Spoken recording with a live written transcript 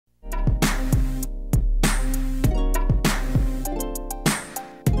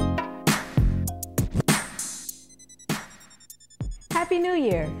Happy New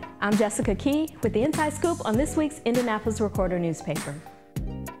Year! I'm Jessica Key with the Inside Scoop on this week's Indianapolis Recorder newspaper.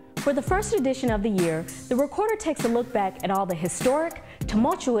 For the first edition of the year, the Recorder takes a look back at all the historic,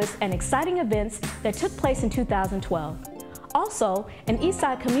 tumultuous, and exciting events that took place in 2012. Also, an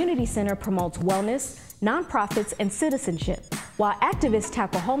Eastside Community Center promotes wellness, nonprofits, and citizenship, while activists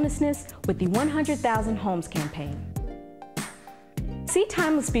tackle homelessness with the 100,000 Homes campaign. See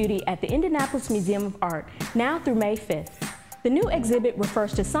Timeless Beauty at the Indianapolis Museum of Art now through May 5th. The new exhibit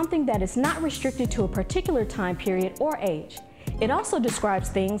refers to something that is not restricted to a particular time period or age. It also describes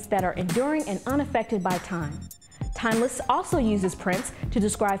things that are enduring and unaffected by time. Timeless also uses prints to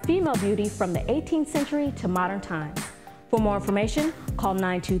describe female beauty from the 18th century to modern times. For more information, call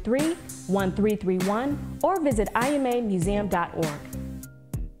 923-1331 or visit imamuseum.org.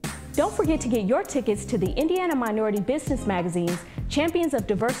 Don't forget to get your tickets to the Indiana Minority Business Magazine's Champions of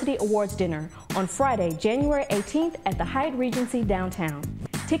Diversity Awards Dinner on Friday, January 18th at the Hyatt Regency downtown.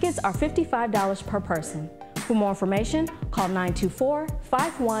 Tickets are $55 per person. For more information, call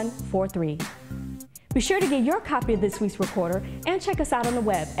 924-5143. Be sure to get your copy of this week's Recorder and check us out on the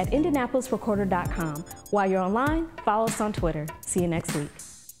web at indianapolisrecorder.com. While you're online, follow us on Twitter. See you next week.